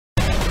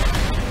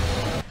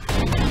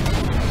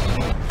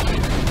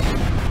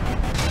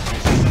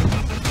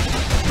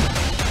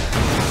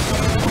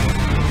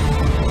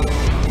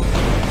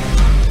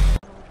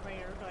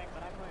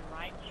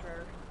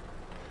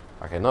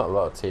not a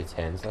lot of tier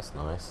 10s, that's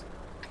nice.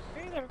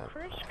 Hey there,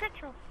 Chris. Get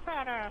your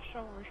fat ass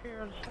over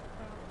here and suck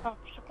my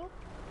popsicle.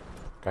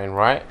 Going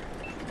right?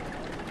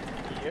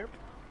 Yep.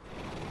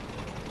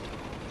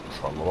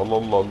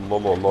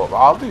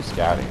 I'll do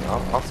scouting.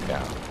 I'll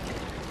scout.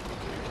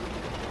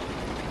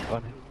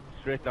 Run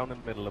straight down the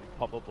middle and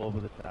pop up over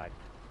the side.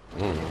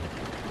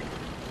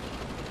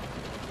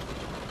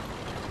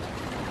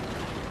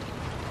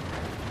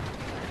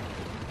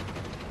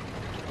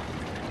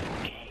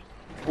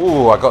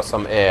 Ooh, I got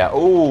some air.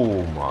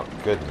 Oh my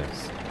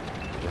goodness.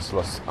 Just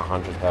lost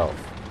 100 health.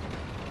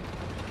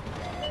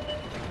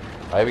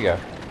 There we go.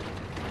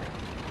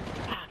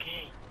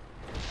 Okay.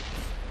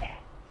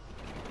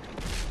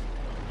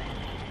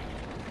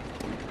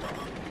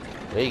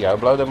 There you go,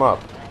 blow them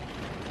up.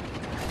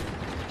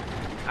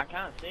 I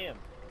can't see him.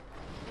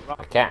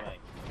 I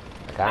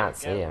can't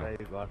see him.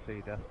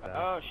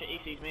 Oh shit, he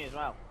sees me as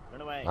well.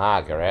 Run away.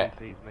 Margaret.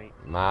 Sees me.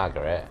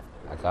 Margaret.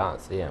 I can't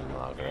see him,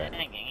 Margaret.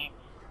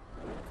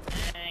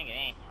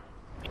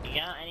 You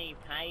got any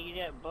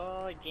pirate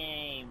board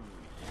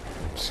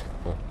games?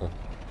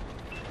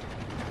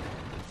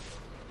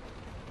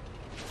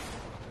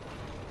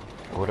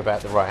 What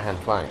about the right hand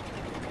flank?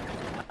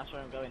 That's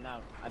where I'm going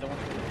now. I don't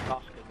want to do the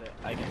cost because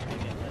I get to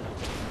get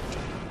inside.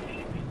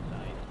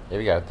 Here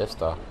we go, Death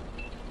Star.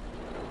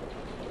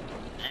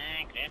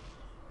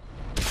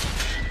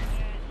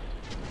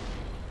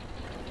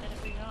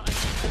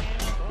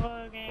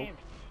 You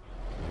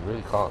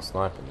really can't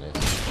snipe in this.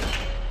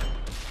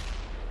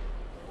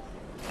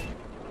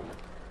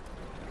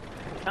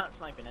 You can't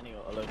snipe in any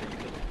other because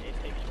it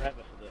takes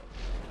forever for the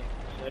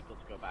circle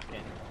to go back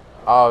in.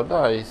 Oh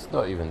no, it's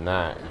not even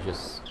that. You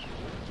just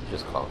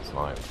can't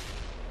snipe.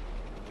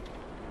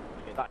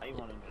 Okay, that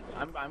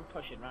A100. I'm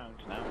pushing round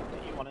now. The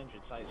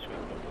E100 side swing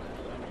over.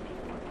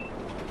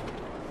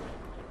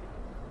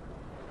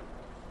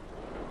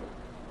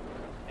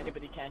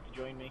 Anybody care to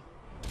join me?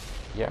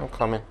 Yeah, I'm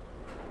coming.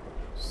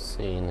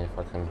 Seeing if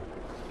I can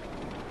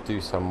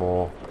do some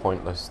more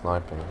pointless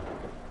sniping.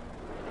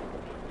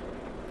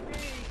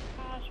 Hey,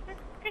 Cosmic,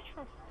 get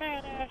your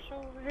fat ass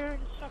over here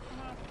and suck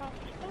my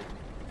popsicle.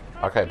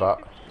 Okay,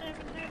 but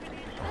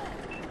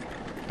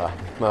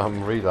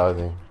I'm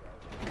reloading.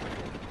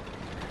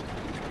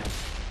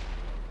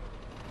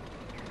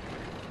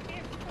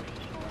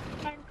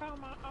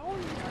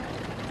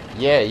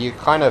 Yeah, you're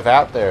kind of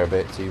out there a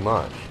bit too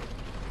much.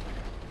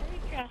 Hey,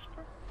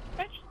 Jasper,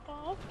 fetch the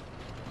ball.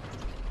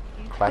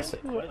 Classic.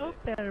 You up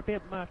there a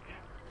bit much.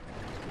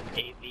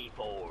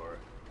 KV4.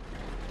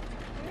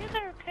 Hey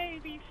there,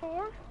 KV4. Do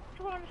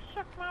you want to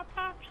suck my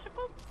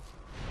popsicle?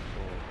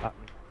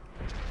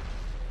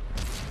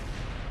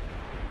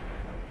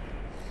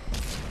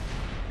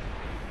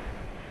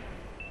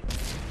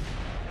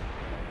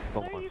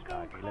 Come There on, you go,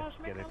 Starkey, let's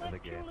Cosmic. get I into the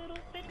left you game. a little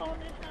bit on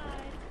this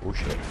side. Oh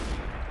shit.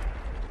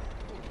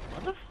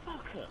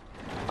 Motherfucker.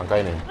 I'm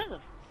going in.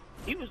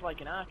 He was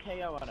like an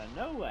RKO out of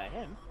nowhere,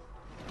 him.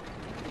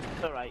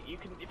 It's alright, you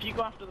can, if you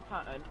go after the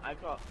pattern,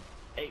 I've got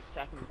 8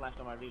 seconds left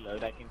on my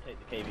reload, I can take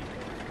the KV.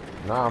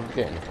 No, I'm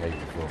getting the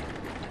KV4.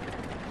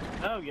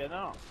 No, you're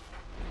not.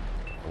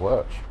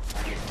 Works.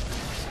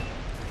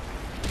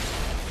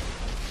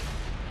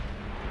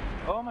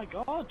 Oh my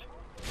god.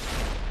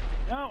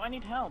 No, I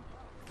need help.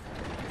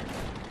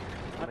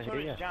 My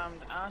turret's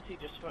jammed, Artie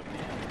just fucked me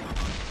up.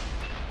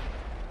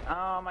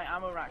 Oh, my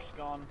ammo rack's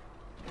gone.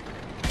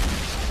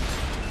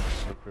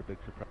 Look for a big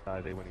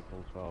surprise when he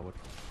pulls forward.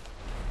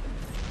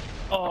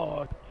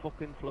 Oh, it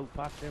fucking flew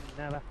past him,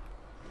 never.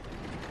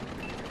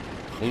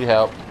 Need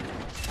help.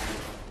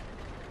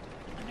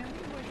 I know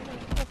you were a little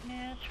fucking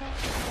asshole.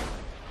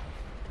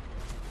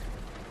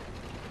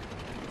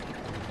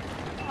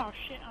 Oh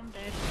shit, I'm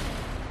dead.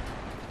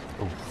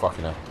 Oh,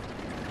 fucking hell.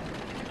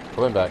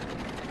 Pulling back.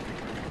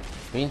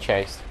 Being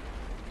chased.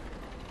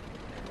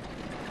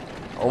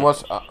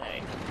 Almost.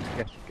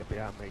 Yes, get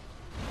behind me.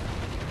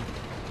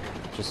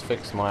 Just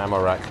fix my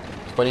ammo rack.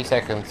 20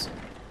 seconds.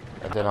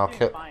 And then I'll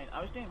kill. I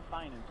was doing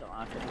fine until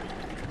after.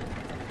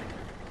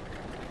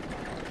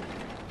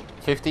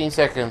 15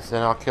 seconds,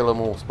 then I'll kill them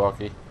all,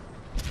 Sparky.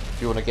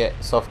 If you want to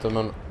get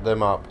soften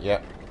them up,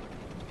 yep.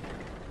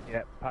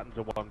 Yeah, patterns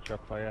are one shot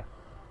for you.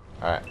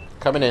 Alright,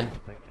 coming in.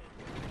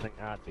 I think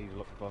Artie's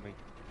looking for me.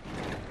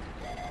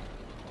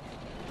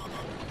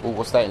 Oh,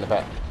 what's that in the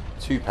back?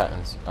 2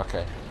 patterns.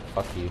 Okay,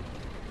 fuck you.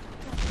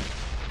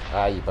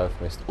 Ah, you both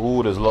missed.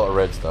 Oh, there's a lot of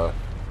reds though.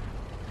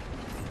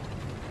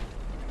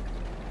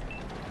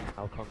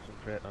 I'll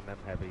concentrate on them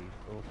heavies.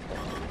 Oh.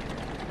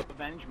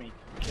 Avenge me.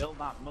 Kill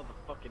that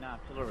motherfucking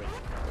artillery.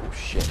 Oh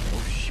shit,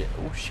 oh shit,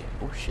 oh shit,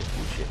 oh shit,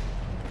 oh shit.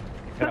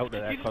 Get out of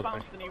there, You just Cosmic.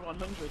 bounced the new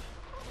 100.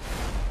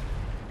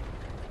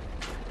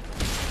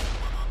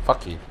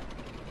 Fuck you.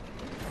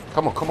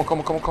 Come on, come on, come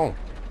on, come on, come on.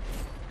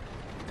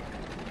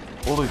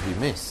 All of you,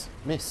 miss,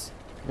 miss,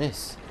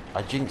 miss.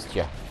 I jinxed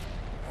ya.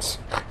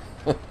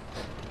 You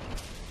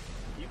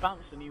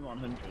bounced the new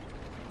 100.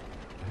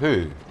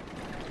 Who?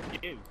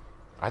 You.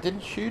 I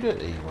didn't shoot at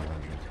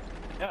E100.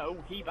 No,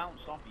 he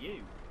bounced off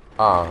you.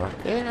 Ah,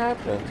 it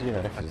happens, you know.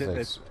 I think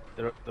there's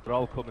They're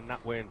all coming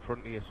that way in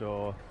front of you,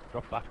 so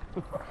drop back.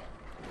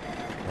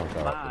 I'll go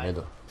up the Bye.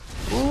 middle.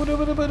 Ooh, da,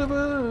 ba, da, ba, da,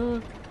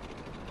 ba.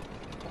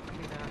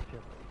 Fucking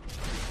archer.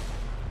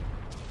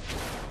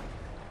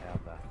 I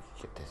have that.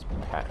 Get this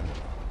pattern.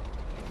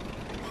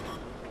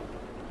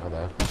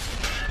 Hello.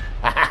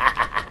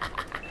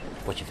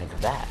 What you think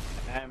of that?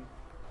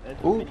 There's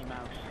a Ooh. Minnie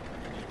Mouse.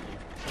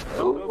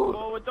 Don't go Ooh.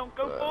 forward, don't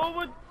go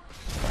forward!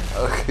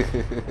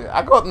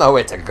 I got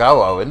nowhere to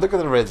go, Owen. Look at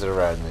the reds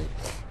around me.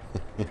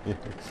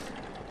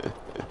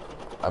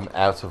 I'm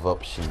out of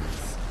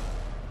options.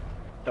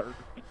 Derp,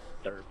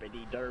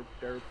 derpity derp,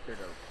 derp,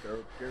 derp,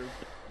 derp, derp,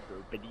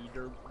 derpity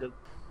derp, derp.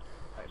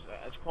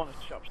 That's corner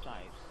shop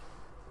size.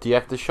 Do you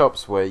have the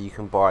shops where you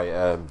can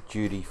buy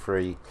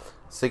duty-free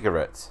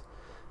cigarettes?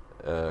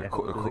 Yeah,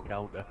 under the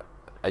counter.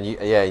 And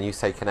you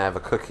say, "Can I have a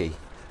cookie?"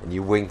 And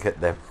you wink at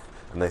them,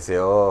 and they say,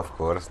 "Oh, of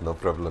course, no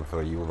problem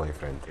for you, my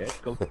friend." Yeah,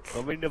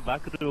 come in the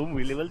back room,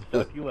 we will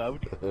sort you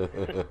out.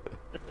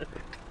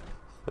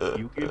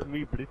 You give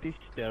me British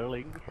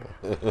sterling.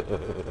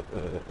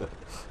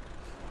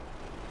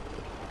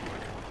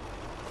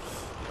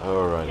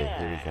 Alrighty, Yeah,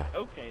 here we go.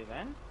 okay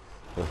then.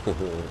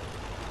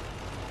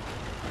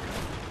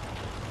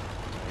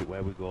 Right,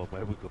 where we going?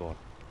 Where we going?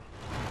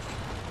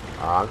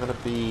 I'm gonna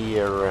be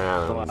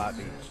around.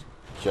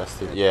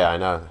 Just yeah, I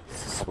know.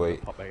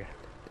 Sweet. Pop here.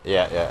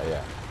 Yeah.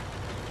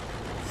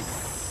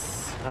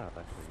 Ah, that's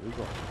where we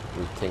go.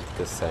 We think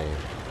the same.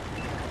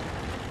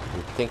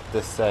 We think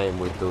the same.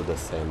 We do the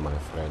same, my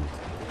friend.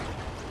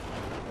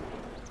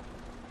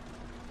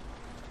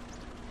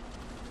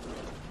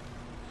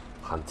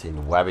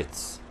 Hunting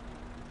wabbits.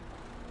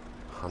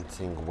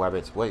 Hunting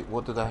wabbits. Wait,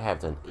 what did I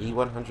have then?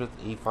 E100,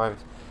 E5,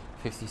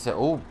 57.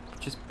 Oh,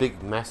 just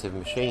big, massive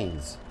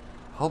machines.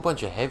 Whole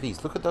bunch of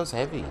heavies. Look at those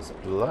heavies.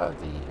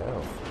 Bloody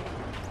hell.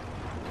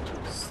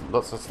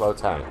 Lots of slow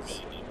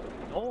tanks.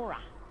 Nora.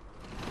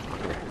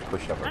 I'm gonna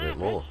push up a bit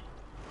more.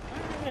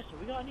 Yes,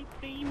 we got any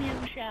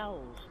premium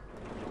shells?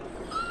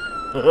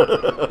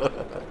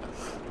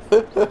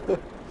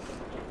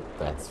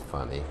 That's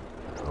funny,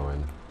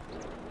 Owen.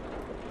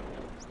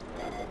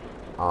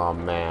 Oh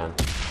man,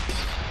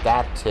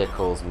 that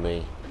tickles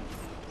me.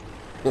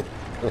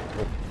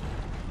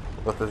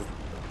 What is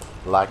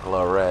like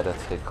Loretta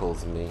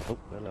tickles me? Oh,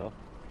 hello.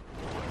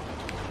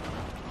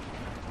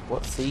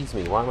 What sees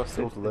me? Why am I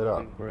still lit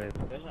up? There's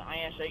an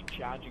IS-8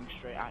 charging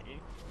straight at you.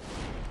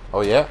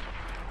 Oh yeah.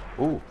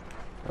 Ooh,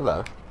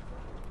 hello.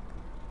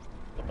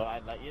 But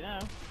I'd let you know.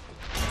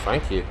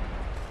 Thank you.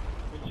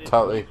 Which is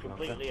Totally.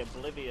 completely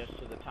oblivious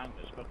to the tank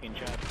that's fucking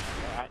charging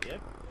at you.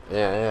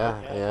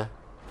 Yeah.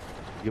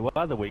 You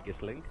are the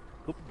weakest link.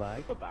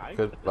 Goodbye. Goodbye.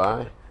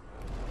 Goodbye.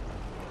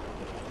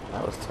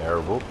 That was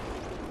terrible.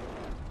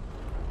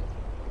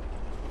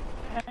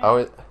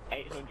 Owen,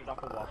 800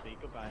 off a waffy.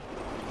 Goodbye.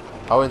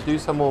 Owen, do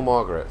some more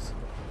Margarets.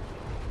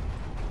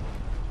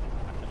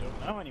 I don't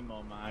know any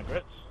more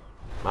Margarets.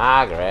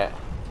 Margaret.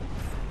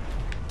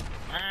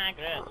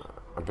 Margaret.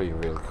 I'm being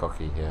real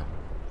cocky here.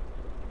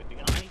 Have you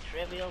got any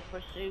Trivial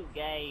Pursuit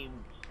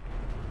games?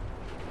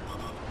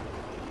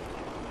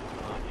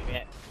 Oh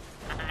shit.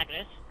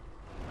 Margaret.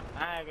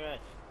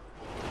 Margaret.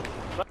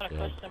 Got a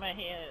Yeah. customer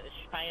here that's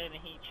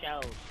firing heat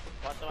shells.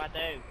 What do I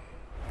do?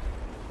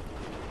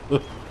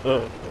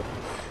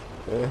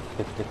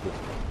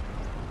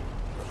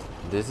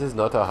 This is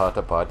not a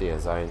hotter party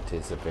as I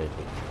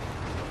anticipated.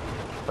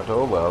 But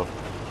oh well.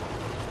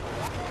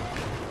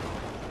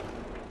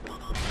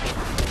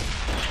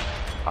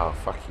 Oh,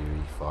 fuck you,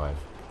 E5.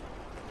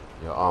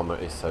 Your armor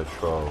is so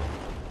troll.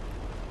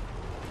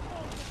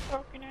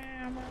 Fucking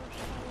hammer.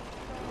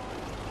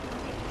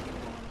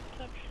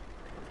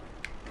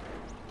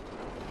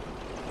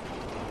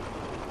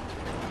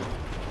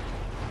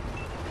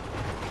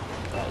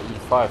 That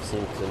E5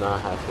 seems to know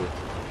how to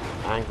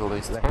angle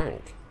his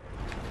tank.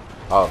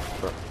 Oh,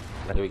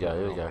 here we go.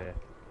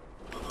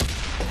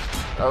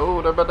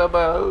 Oh,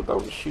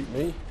 don't shoot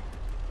me.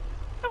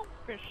 Don't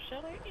be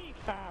silly.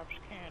 E5s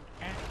can't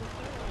handle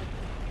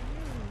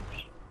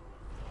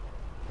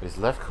those. Is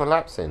left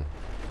collapsing?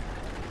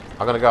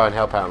 I'm gonna go and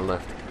help out on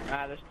left.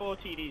 There's 4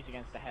 TDs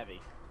against the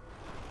heavy.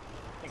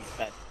 I think it's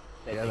bed.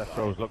 Yeah, that's what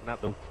I was looking at.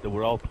 They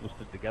were all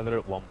clustered together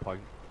at one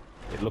point.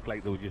 It looked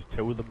like there were just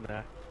two of them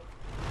there.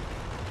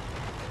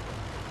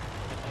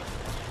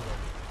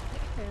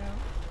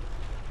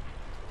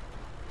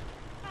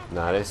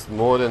 No, there's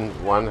more than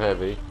one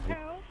heavy.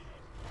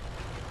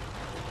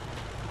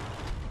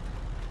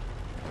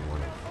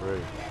 One and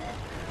three.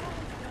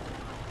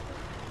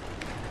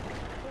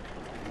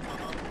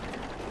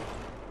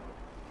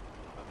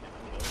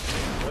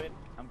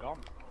 I'm gone.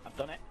 I've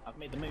done it. I've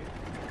made the move.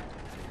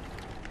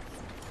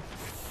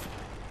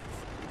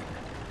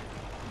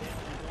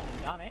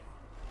 Done it.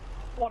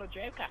 What a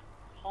joker.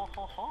 Ha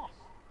ha ha.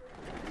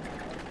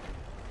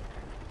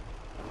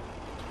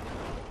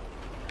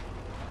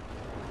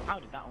 How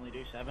did that only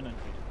do 700?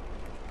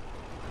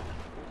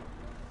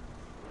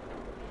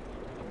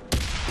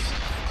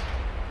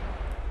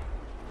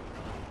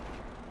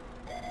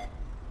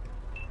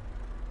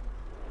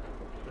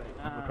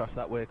 Come across across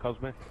that way,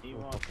 Cosmic. You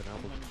Oh, are fucking hell,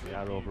 coming we with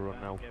are you, overrun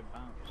can't now. get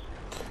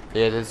bounced.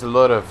 Yeah, there's a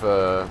lot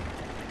of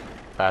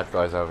bad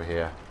guys over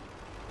here.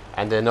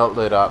 And they're not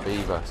lit up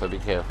either, so be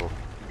careful.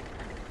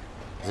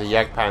 There's a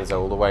Yak Panzer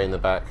all the way in the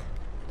back.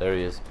 There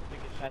he is. I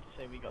think it's fair to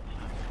say we got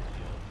time.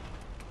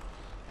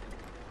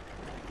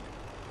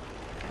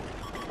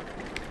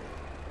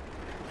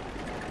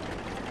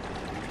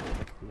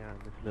 Behind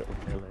this little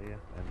hill here,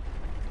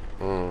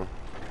 and Hmm.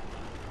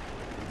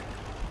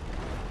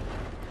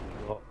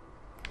 got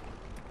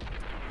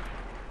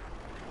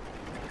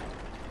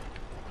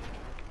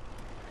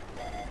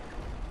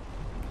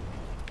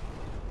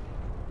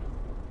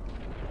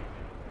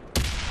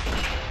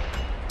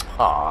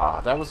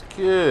Ah, that was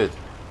good.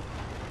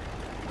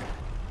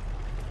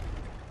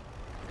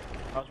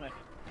 Cosmic,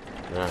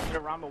 Yeah. I'm gonna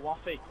ram a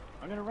waffy.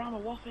 I'm gonna ram a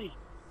waffy.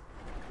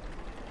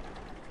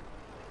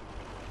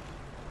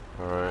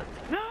 Alright.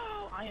 No!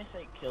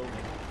 IS-8 killed me.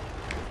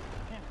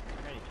 Yeah,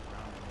 I'm ready to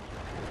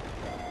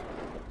ram.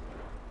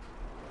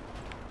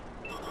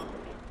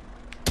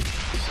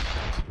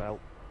 fell.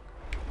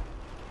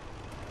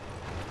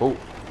 Oh,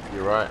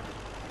 you're right.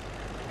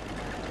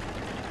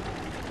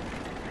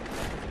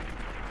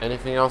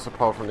 Anything else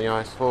apart from the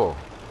IS-4?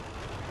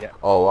 Yeah.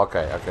 Oh,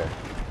 okay, okay.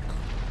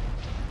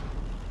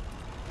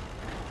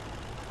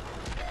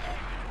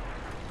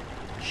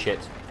 Shit.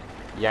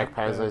 Yak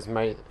Panzer's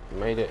made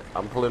it.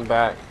 I'm pulling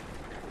back.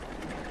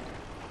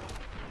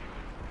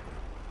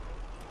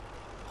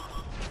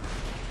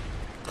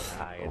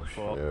 Ah, Oh, it's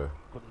full. shit.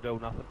 Couldn't do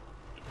nothing.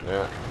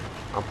 Yeah.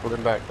 I'm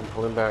pulling back. I'm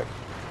pulling back.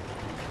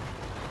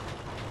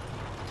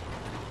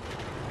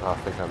 Oh, I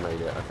think I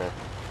made it. Okay.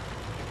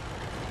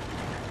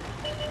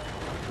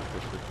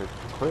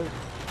 Quick.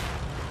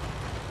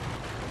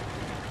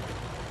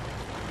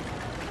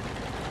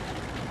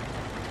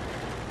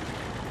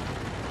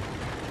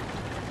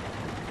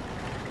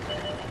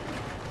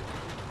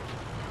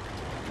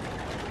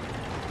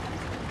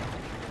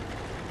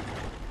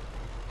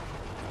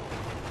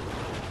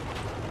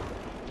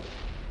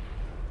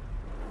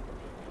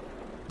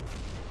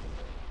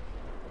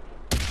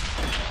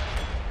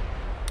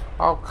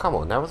 Oh, come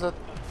on. That was a...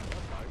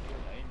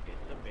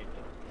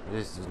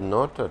 This is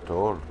not at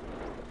all.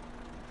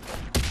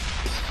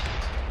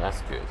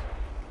 That's good.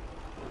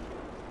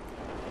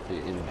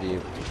 The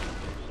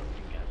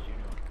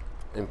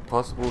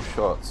impossible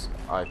shots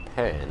I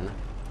pen,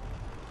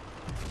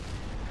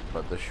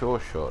 but the sure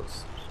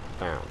shots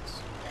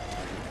bounce.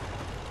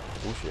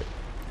 Bullshit.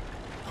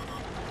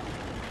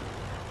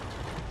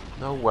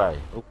 No way.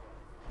 Oh.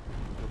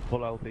 Full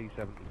LT-75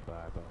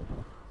 off.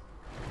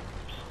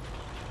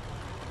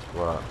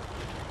 What?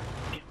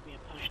 Give me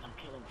a push and I'm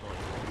killing for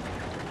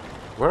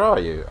you. Where are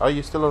you? Are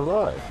you still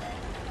alive?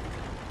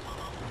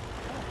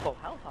 Full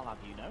health, I'll have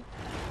you know.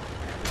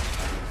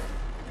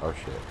 Oh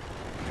shit.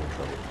 I'm in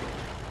trouble.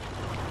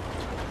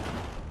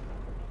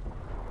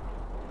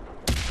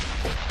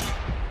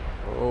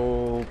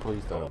 Oh,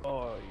 please don't.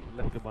 Oh,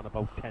 you left him on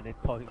about 10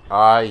 hit points.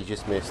 Ah, he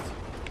just missed.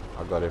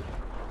 I got him.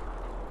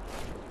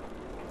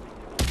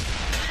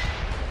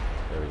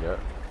 There we go.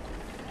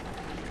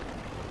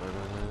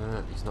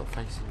 No, he's not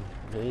facing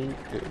me.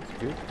 Good,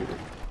 good, good.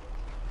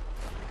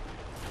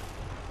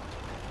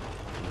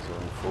 He's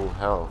on full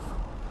health.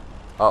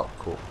 Oh,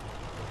 cool.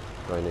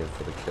 Going in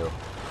for the kill.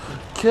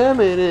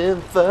 Coming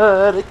in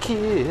for the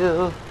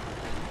kill.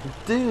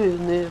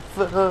 Doing it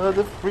for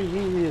the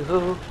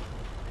thrill.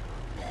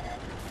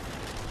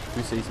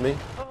 Who sees me?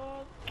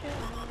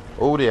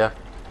 Oh dear.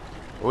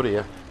 Oh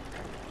dear.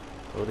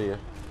 Oh dear.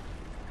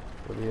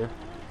 Oh dear.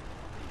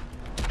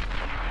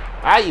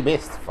 Ah, you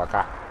missed,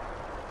 fucker.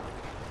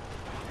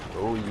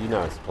 Oh, you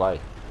know how to play.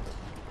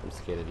 I'm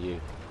scared of you.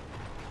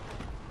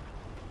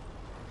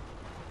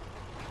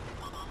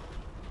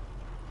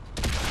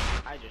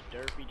 I just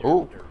derpy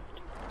Oh.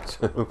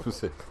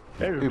 derped.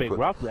 There's a big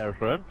rock there,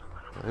 friend.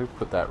 Who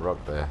put that rock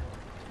there?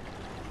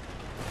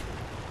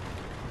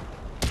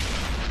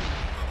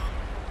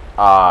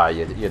 Ah,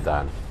 you're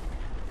done.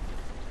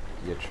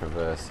 Your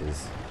traverse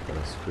is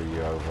gonna screw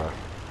you over.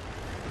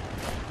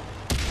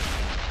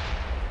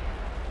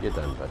 You're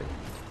done, buddy.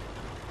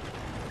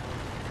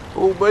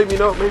 Oh, maybe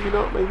not, maybe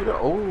not, maybe not.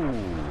 Oh.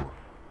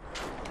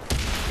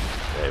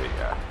 There we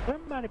go.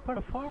 Somebody put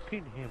a fork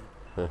in him.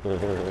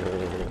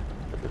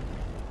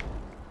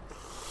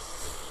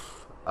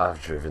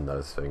 I've driven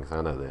those things.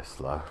 I know they're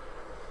slow.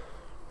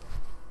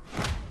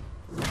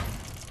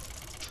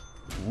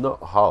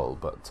 Not Hull,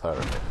 but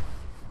turret.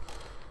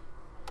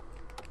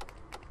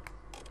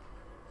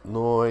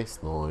 Nice,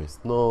 nice,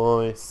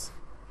 nice.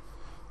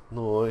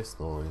 Nice,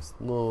 nice,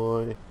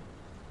 nice.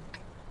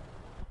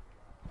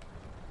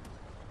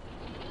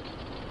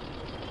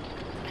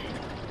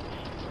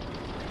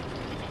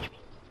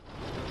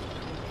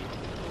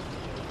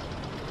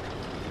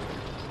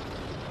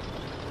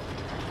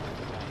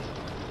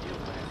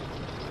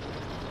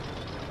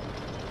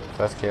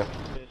 First kill.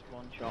 First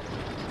one shot.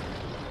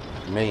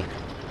 Me.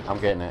 I'm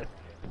getting it.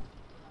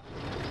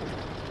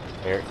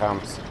 Here it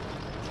comes.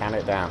 Count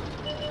it down.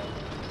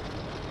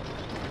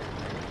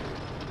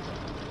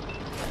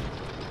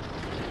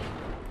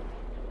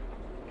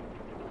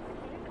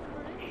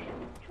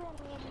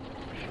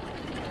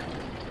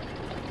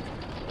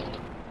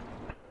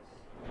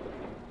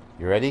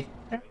 You ready?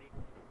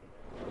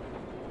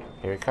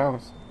 Here it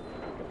comes.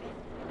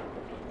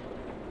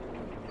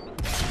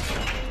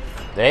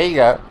 There you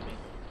go.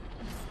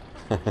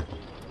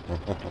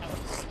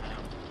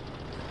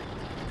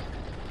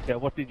 Yeah,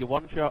 what did you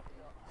one shot?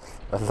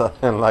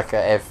 Like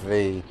a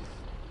FV.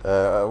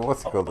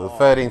 What's it called? The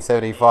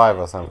 1375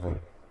 or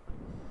something.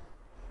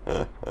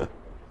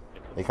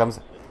 Here comes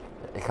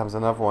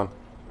another one.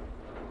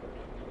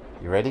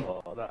 You ready?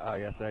 Oh, that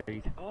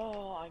IS-8.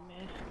 Oh, I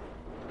missed.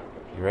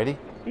 You ready?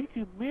 Did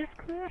you miss,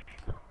 Chris?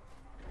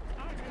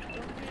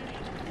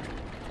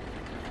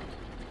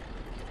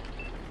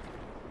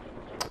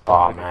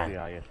 Oh man,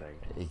 The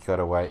IS-8. he got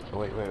away.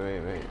 Wait. One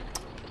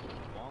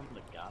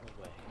that got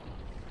away.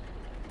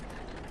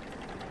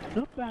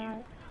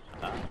 Goodbye.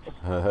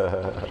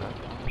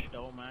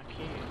 Stole my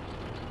key.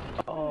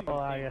 Oh,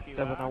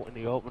 IS-7 out in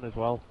the open as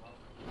well.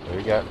 Here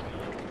we go.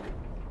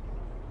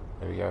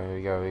 Here we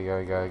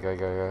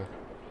go.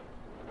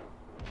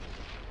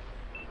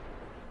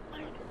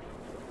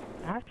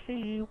 I see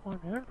you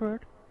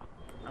 100.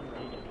 I'm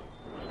ready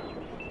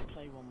to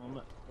play one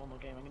more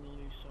game. I'm going to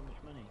lose so much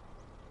money.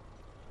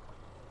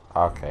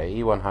 Okay,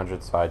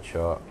 E100 side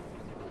shot.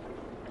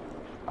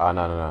 Oh,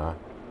 no.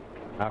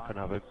 I can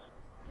have it.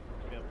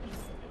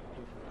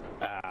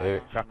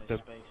 Here. Tracked him.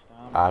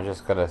 I'm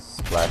just gonna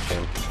splash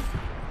him.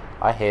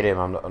 I hit him,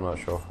 I'm not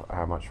sure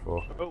how much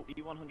for. Oh,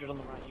 E100 on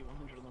the right,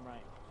 E100 on the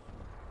right.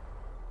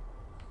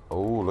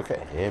 Oh, look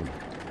at him.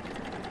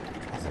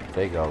 That's a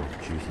big old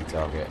juicy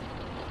target.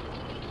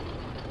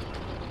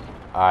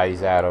 Ah,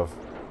 he's out of.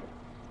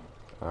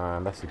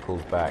 Unless he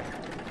pulls back.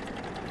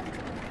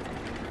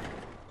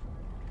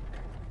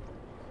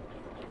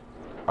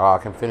 Oh, I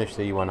can finish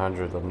the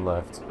E100 on the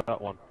left.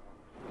 That one.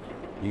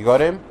 You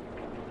got him?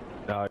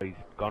 No, he's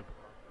gone.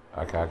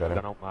 Okay, I got him.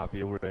 Gone out my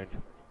view range.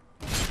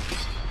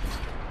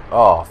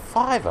 Oh,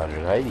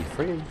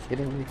 583? Are you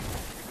kidding me?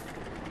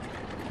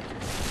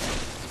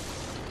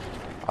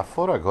 I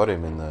thought I got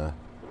him in the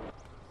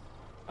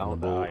Out the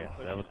ball.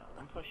 IS-7.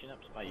 I'm pushing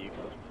up to buy you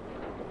guys.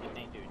 It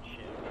ain't doing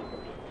shit.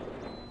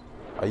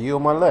 Are you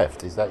on my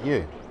left? Is that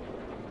you?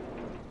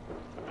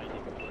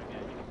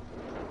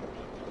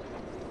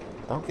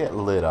 Don't get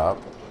lit up.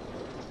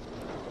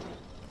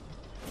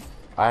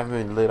 I haven't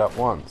been lit up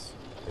once.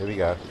 Here we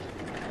go.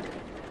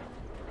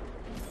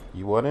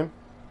 You want him?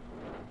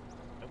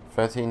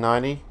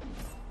 1390?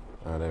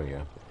 Oh, there we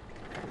go.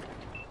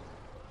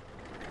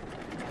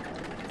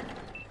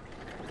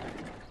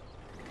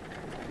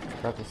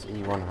 Got this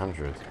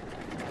E100.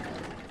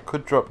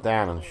 Could drop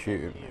down and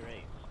shoot him.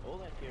 All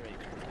their tier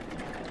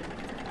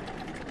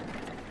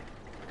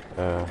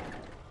 8s.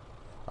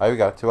 Oh, here we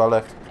go. To our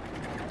left.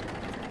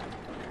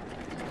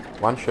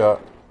 One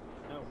shot.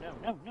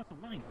 No,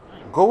 mine.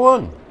 Go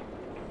on.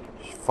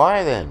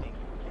 Fire then.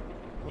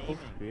 Oh,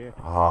 shit.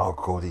 Oh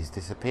god, he's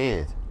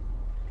disappeared.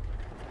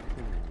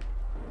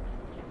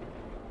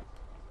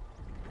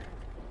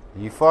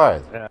 You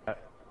fired?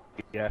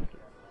 Yeah.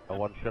 I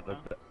one shot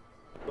at the...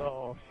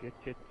 Oh, shit.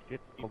 You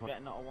Come on.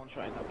 better not a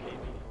one-shot in that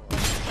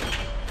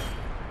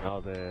KB4.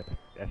 No, the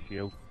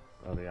SU.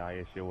 Or the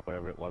ISU,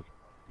 whatever it was.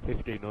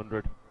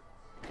 1500.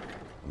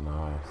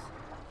 Nice.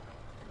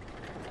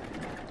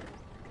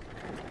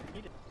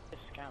 You need a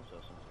scout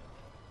or something.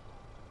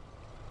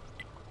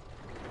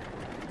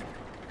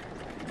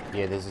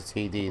 Yeah, there's a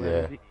TD Where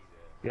there. is he?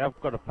 Yeah, I've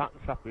got a pattern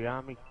trap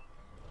behind me.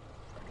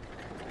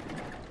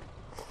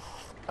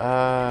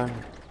 I'm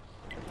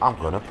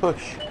gonna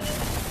push.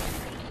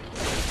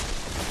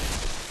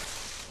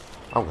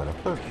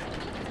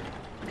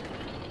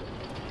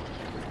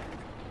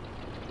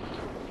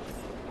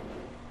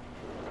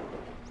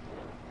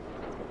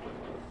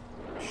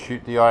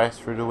 Shoot the IS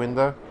through the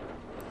window.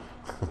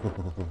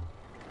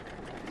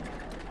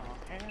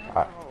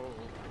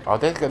 Oh,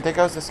 there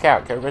goes the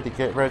scout. Get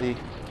ready.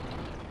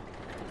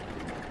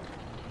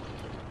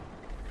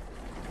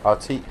 Oh,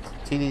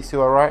 TD's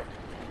to our right.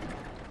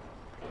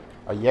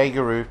 A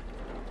Jaegeru.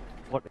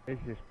 What is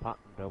this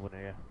pattern down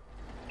here?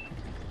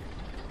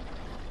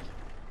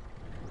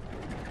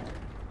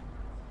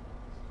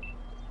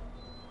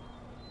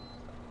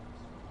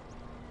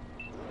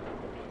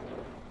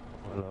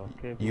 Hello,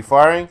 KB. You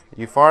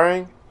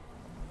firing?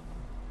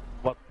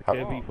 What, the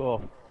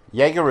KB4?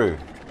 Jaegeru.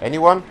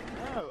 Anyone?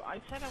 No,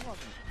 I said I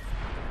wasn't.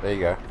 There you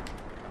go.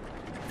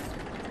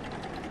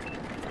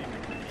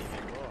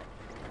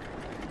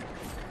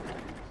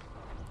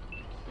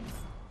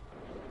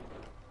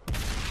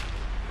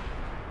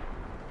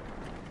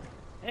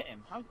 Hit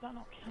him. How did that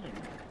not kill him?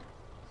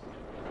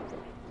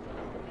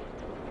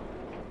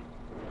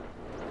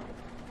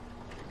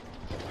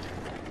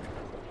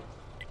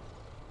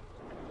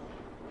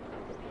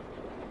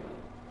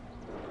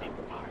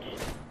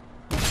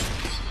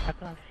 I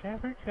got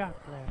 7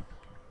 shots left.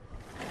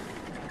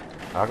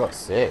 I got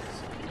 6.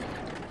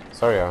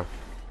 Sorry,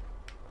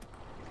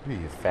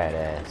 you fat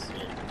ass.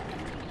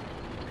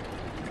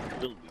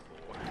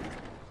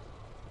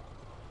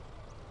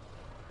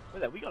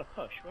 Wait, we gotta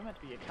push. We're meant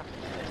to be a captain.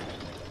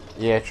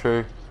 Yeah,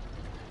 true.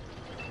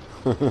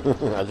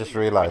 I just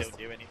realised.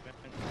 We don't do anything.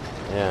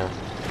 Yeah.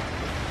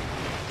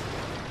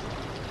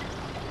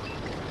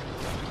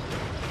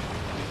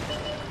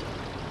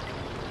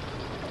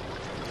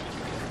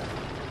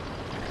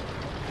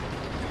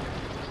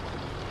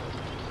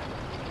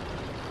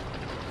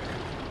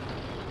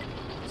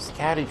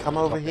 Scouty, come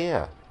over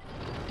here.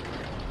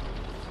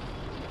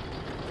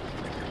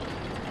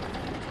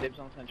 Dibs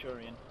on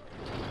Centurion.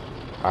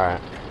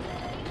 Alright.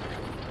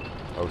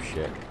 Oh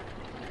shit.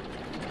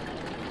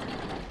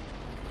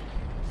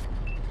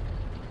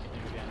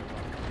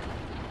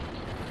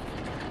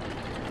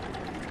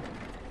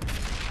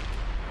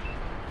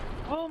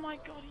 Oh my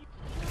god, you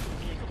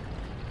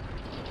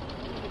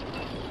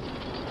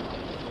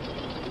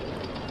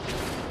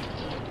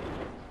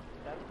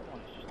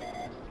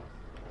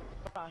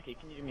Sparky,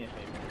 can you do me a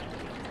favour?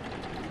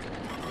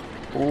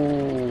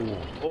 Ooh.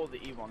 Or the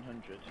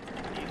E100.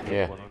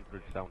 Yeah.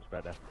 100 sounds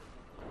better.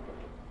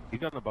 He's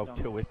done about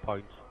 2 hit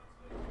points.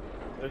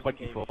 Where's the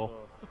 24. KB4?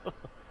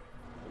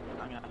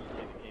 I'm gonna have to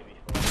take the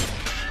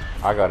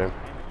KB4. I got him.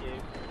 Thank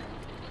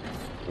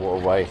you. What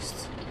a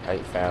waste.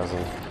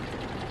 8,000.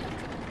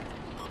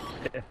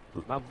 Yeah.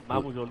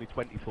 Man was only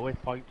 24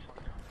 hit points.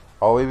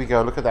 Oh, here we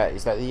go. Look at that.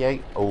 Is that the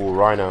 8? Oh,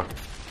 Rhino.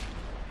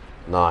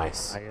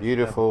 Nice.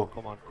 Beautiful.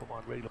 Come on,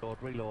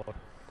 reload.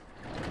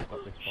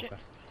 Got this Shit, fucker.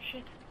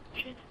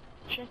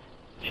 shit.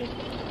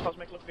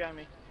 Cosmic, look behind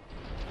me.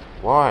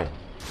 Why?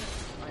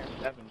 I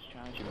got 7's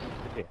charging me.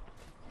 Yeah.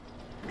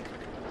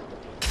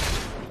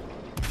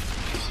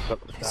 Got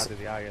the start of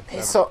the IS.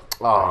 It's so.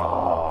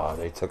 Oh,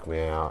 they took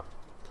me out.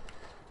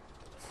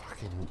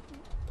 Fucking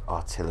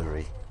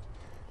artillery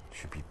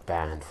should be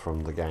banned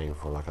from the game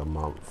for like a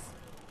month.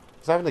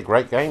 He's having a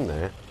great game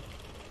there.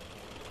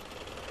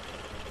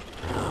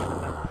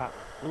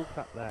 Look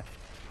at that.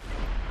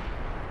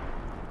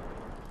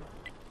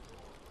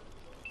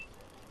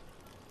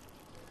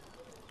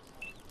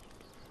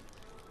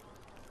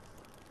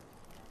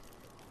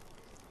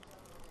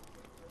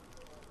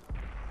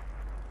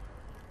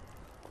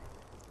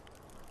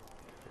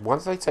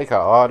 Once they take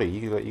out Artie,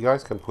 you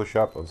guys can push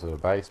up onto the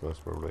base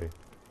most probably.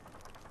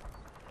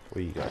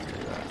 Well, you guys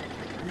know that.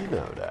 You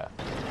know that.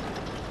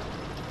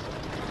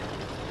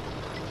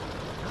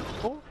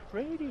 Oh,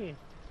 ready.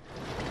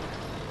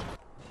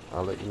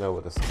 I'll let you know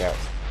what the scout.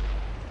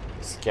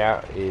 The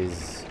scout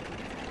is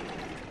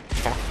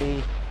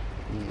Chaffee.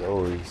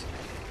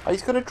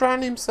 He's gonna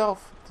drown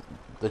himself.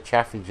 The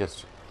Chaffee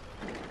just.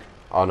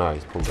 Oh no,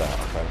 he's pulled out.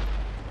 Okay.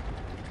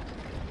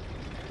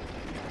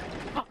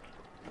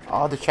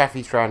 Oh, the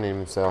Chaffee's drowning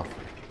himself.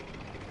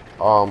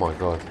 Oh my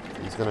god,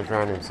 he's gonna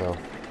drown himself.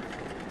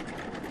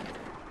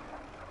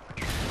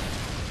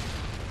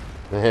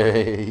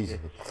 He's-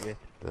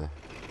 there.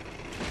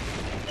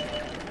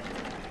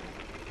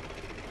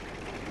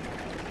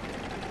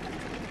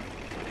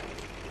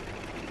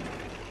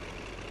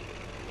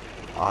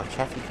 Oh,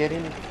 Chaffee, get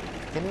in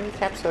the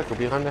cap circle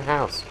behind the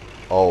house.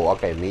 Oh,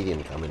 okay,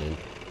 medium coming in.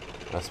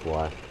 That's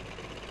why.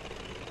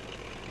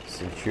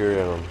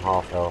 Centurion on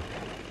half health.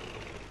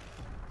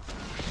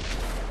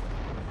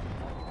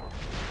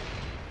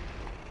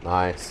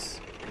 Nice.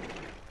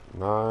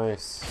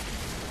 Nice.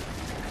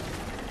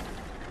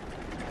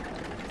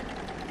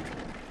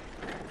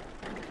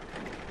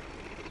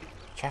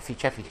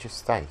 Chaffee, just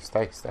stay.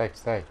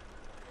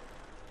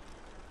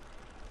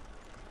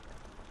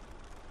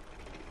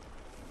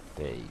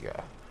 There you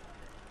go.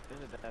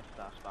 There's a Death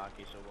Star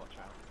Sparky, so watch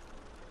out.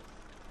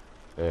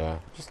 Yeah,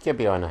 just get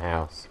behind the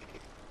house.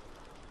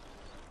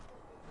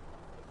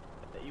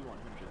 The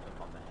E100's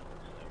up on the hill,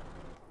 so...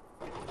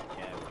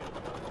 Yeah,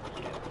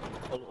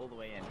 we're good. All the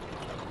way in.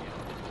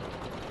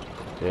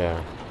 Yeah.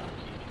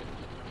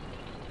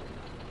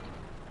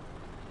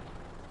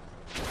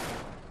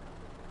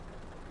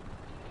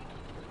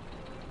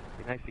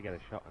 Be nice to get a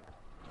shot on it.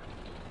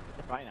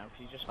 Right now, because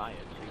he just fired.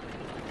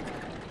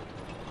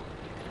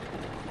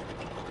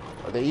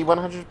 The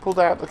E100 pulled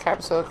out the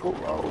cap circle.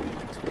 Oh,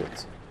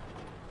 twit.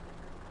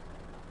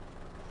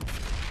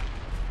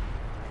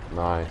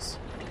 Nice.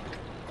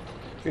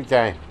 Good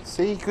game.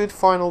 See, good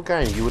final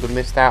game. You would have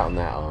missed out on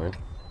that, Owen.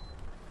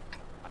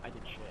 I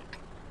did shit.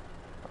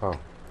 Oh.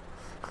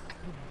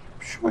 I'm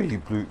sure you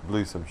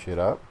blew some shit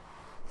up.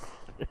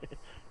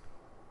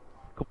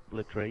 Couple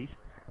of trees.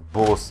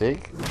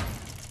 Borsig. You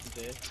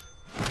did.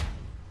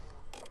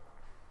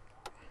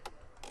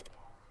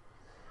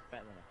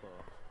 Better than I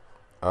thought.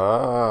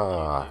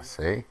 Ah,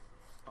 see?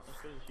 Not as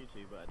good as you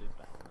two, but I did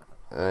better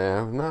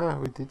than that. No,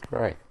 we did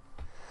great.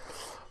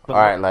 But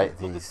Alright,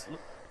 look ladies.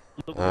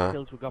 at the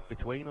kills we got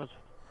between us.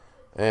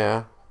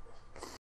 Yeah.